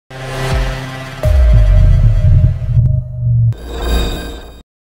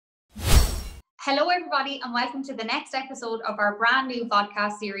everybody, and welcome to the next episode of our brand new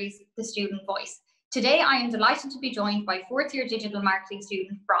Vodcast series, The Student Voice. Today, I am delighted to be joined by fourth year digital marketing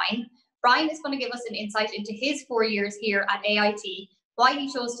student, Brian. Brian is going to give us an insight into his 4 years here at AIT, why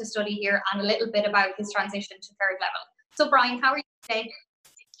he chose to study here, and a little bit about his transition to third level. So, Brian, how are you today?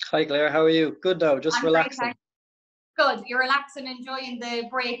 Hi, Claire. How are you? Good now, just relaxing. Good. You're relaxing, enjoying the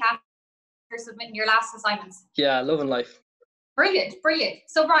break after submitting your last assignments. Yeah, loving life. Brilliant, brilliant.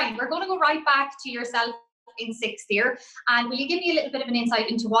 So, Brian, we're going to go right back to yourself in sixth year, and will you give me a little bit of an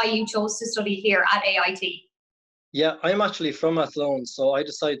insight into why you chose to study here at AIT? Yeah, I'm actually from Athlone, so I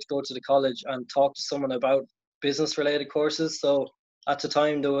decided to go to the college and talk to someone about business-related courses. So at the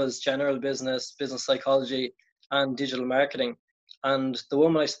time, there was general business, business psychology, and digital marketing. And the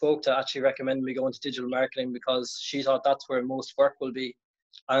woman I spoke to actually recommended me going to digital marketing because she thought that's where most work will be.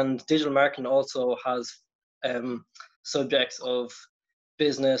 And digital marketing also has subjects of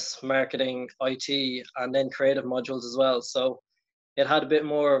business, marketing, IT, and then creative modules as well. So it had a bit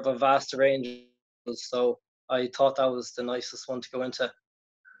more of a vast range. So I thought that was the nicest one to go into.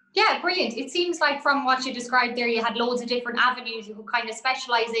 Yeah, brilliant. It seems like from what you described there, you had loads of different avenues you could kind of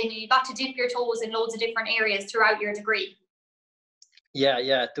specialize in, and you got to dip your toes in loads of different areas throughout your degree.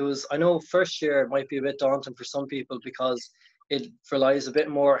 Yeah. There was, I know first year might be a bit daunting for some people because it relies a bit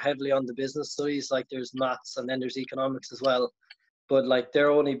more heavily on the business studies, like there's maths and then there's economics as well. But like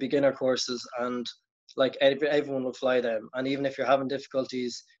they're only beginner courses, and like everyone will fly them. And even if you're having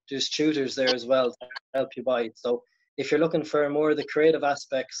difficulties, there's tutors there as well to help you by. So if you're looking for more of the creative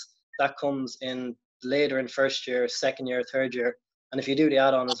aspects, that comes in later in first year, second year, third year. And if you do the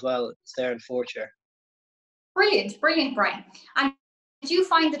add-on as well, it's there in fourth year. Brilliant, brilliant, Brian. And did you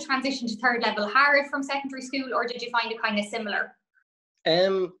find the transition to third level hard from secondary school, or did you find it kind of similar?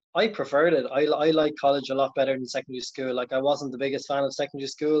 I preferred it. I like college a lot better than secondary school. Like I wasn't the biggest fan of secondary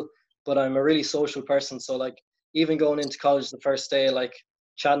school, but I'm a really social person. So like even going into college the first day, like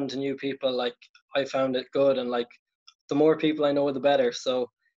chatting to new people, like I found it good. And like the more people I know, the better. So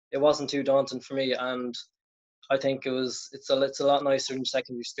it wasn't too daunting for me. And I think it's a lot nicer than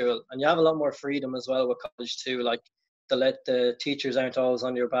secondary school. And you have a lot more freedom as well with college too. Like the teachers aren't always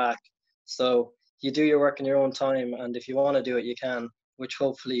on your back. So you do your work in your own time. And if you want to do it, you can, which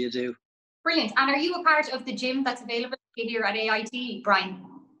hopefully you do. Brilliant. And are you a part of the gym that's available here at AIT, Brian?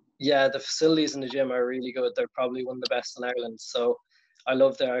 Yeah, the facilities in the gym are really good. They're probably one of the best in Ireland. So I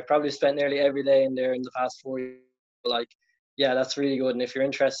love there. I probably spent nearly every day in there in the past 4 years. Like, yeah, that's really good. And if you're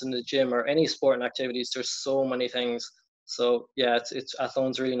interested in the gym or any sporting activities, there's so many things. So yeah, it's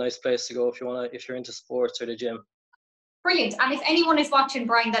Athlone's a really nice place to go if you're into sports or the gym. Brilliant. And if anyone is watching,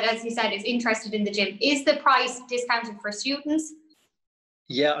 Brian, that, as you said, is interested in the gym, is the price discounted for students?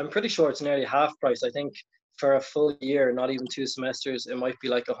 Yeah, I'm pretty sure it's nearly half price. I think for a full year, not even 2 semesters, it might be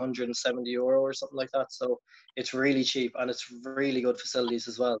like €170 or something like that. So it's really cheap, and it's really good facilities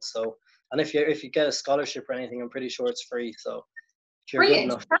as well. So, and if you get a scholarship or anything, I'm pretty sure it's free. So if you're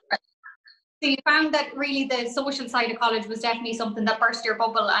Brilliant. good enough. Perfect. So you found that really the social side of college was definitely something that burst your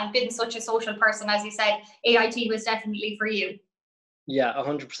bubble, and being such a social person, as you said, AIT was definitely for you. Yeah,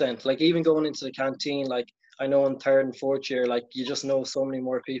 100%. Like even going into the canteen, like I know in third and fourth year, like you just know so many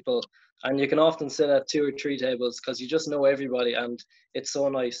more people, and you can often sit at 2 or 3 tables because you just know everybody, and it's so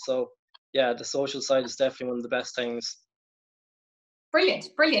nice. So yeah, the social side is definitely one of the best things. Brilliant,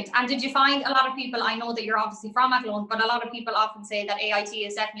 brilliant. And did you find a lot of people, I know that you're obviously from Athlone, but a lot of people often say that AIT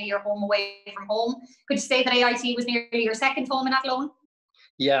is definitely your home away from home. Could you say that AIT was nearly your second home in Athlone?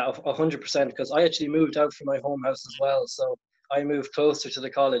 Yeah, 100%. Because I actually moved out from my home house as well, so I moved closer to the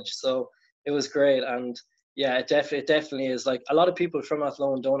college. So it was great, and yeah, it definitely is. Like a lot of people from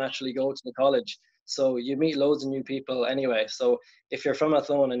Athlone don't actually go to the college, so you meet loads of new people anyway. So if you're from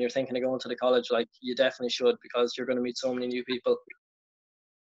Athlone and you're thinking of going to the college, like you definitely should, because you're going to meet so many new people.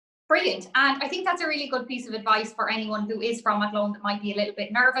 Brilliant. And I think that's a really good piece of advice for anyone who is from Athlone that might be a little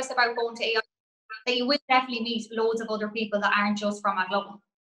bit nervous about going to AIT, that you will definitely meet loads of other people that aren't just from Athlone.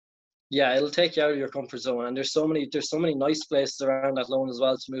 Yeah, it'll take you out of your comfort zone, and there's so many nice places around Athlone as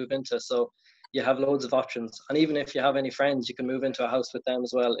well to move into. So you have loads of options, and even if you have any friends, you can move into a house with them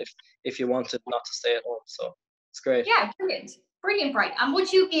as well if you wanted not to stay at home. So it's great. Yeah, brilliant. Brilliant, Brian. And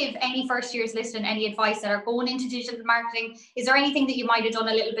would you give any first years listening any advice that are going into digital marketing? Is there anything that you might have done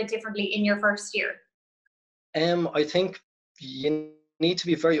a little bit differently in your first year? I think you need to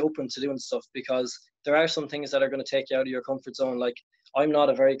be very open to doing stuff, because there are some things that are going to take you out of your comfort zone. Like I'm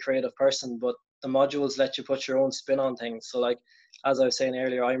not a very creative person, but the modules let you put your own spin on things. So like as I was saying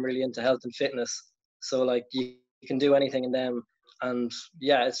earlier, I'm really into health and fitness. So like you can do anything in them, and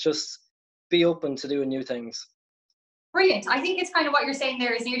yeah, it's just be open to doing new things. Brilliant. I think it's kind of what you're saying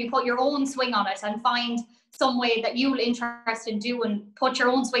there is nearly put your own swing on it and find some way that you'll interest in do and put your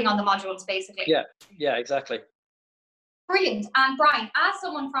own swing on the modules, basically. Yeah, exactly. Brilliant. And Brian, as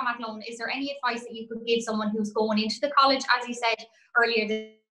someone from Athlone, is there any advice that you could give someone who's going into the college? As you said earlier,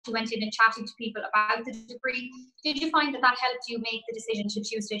 that you went in and chatted to people about the degree. Did you find that helped you make the decision to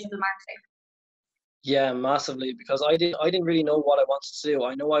choose digital marketing? Yeah, massively, because I didn't really know what I wanted to do.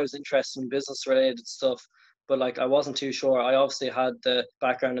 I know I was interested in business related stuff, but like I wasn't too sure. I obviously had the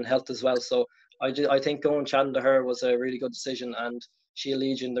background in health as well, so I think going chatting to her was a really good decision, and she'll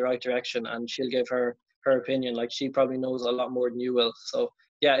lead you in the right direction, and she'll give her opinion. Like she probably knows a lot more than you will. So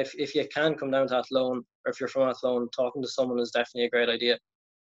yeah, if you can come down to Athlone, or if you're from Athlone, talking to someone is definitely a great idea.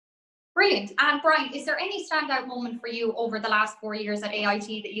 Brilliant. And Brian, is there any standout moment for you over the last 4 years at AIT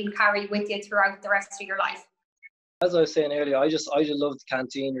that you'll carry with you throughout the rest of your life? As I was saying earlier, I just love the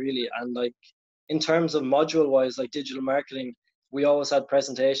canteen really, and like in terms of module wise, like digital marketing, we always had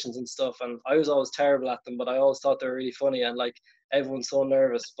presentations and stuff, and I was always terrible at them, but I always thought they were really funny, and like everyone's so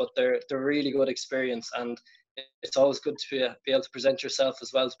nervous, but they're really good experience, and it's always good to be able to present yourself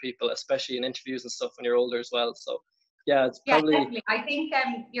as well to people, especially in interviews and stuff when you're older as well. So yeah, it's probably... definitely. I think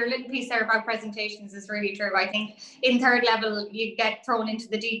your little piece there about presentations is really true. I think in third level you get thrown into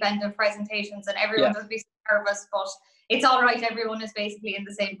the deep end of presentations, and everyone does be so nervous, but it's all right. Everyone is basically in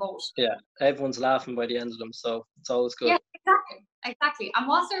the same boat. Yeah, everyone's laughing by the end of them, so it's always good. Yeah, exactly. And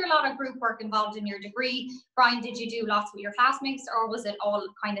was there a lot of group work involved in your degree? Brian, did you do lots with your classmates, or was it all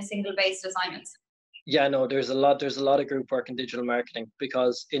kind of single-based assignments? Yeah, no, there's a lot of group work in digital marketing,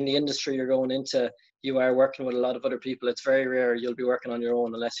 because in the industry you're going into, you are working with a lot of other people. It's very rare you'll be working on your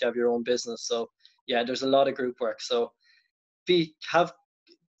own unless you have your own business. So yeah, there's a lot of group work. So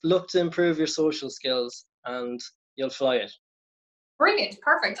look to improve your social skills and you'll fly it. Brilliant.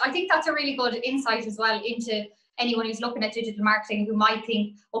 Perfect. I think that's a really good insight as well into anyone who's looking at digital marketing who might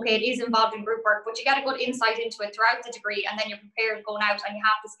think, okay, it is involved in group work, but you get a good insight into it throughout the degree, and then you're prepared going out and you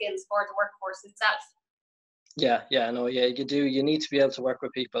have the skills for the workforce itself. You do. You need to be able to work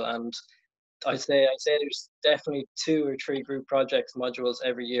with people, and I'd say there's definitely 2 or 3 group projects modules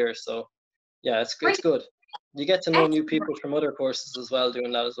every year. So yeah, it's good. You get to know new people from other courses as well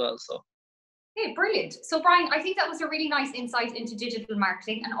doing that as well. So okay, brilliant. So Brian, I think that was a really nice insight into digital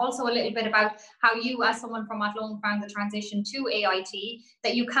marketing, and also a little bit about how you, as someone from Athlone, found the transition to AIT,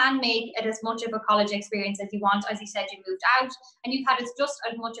 that you can make it as much of a college experience as you want. As you said, you moved out and you've had just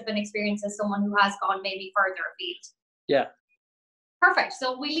as much of an experience as someone who has gone maybe further afield. Yeah. Perfect.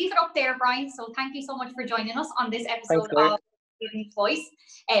 So we leave it up there, Brian. So thank you so much for joining us on this episode of Student Voice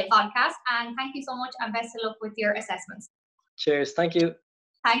Vodcast. And thank you so much, and best of luck with your assessments. Cheers. Thank you.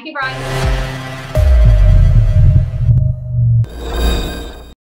 Thank you, Brian.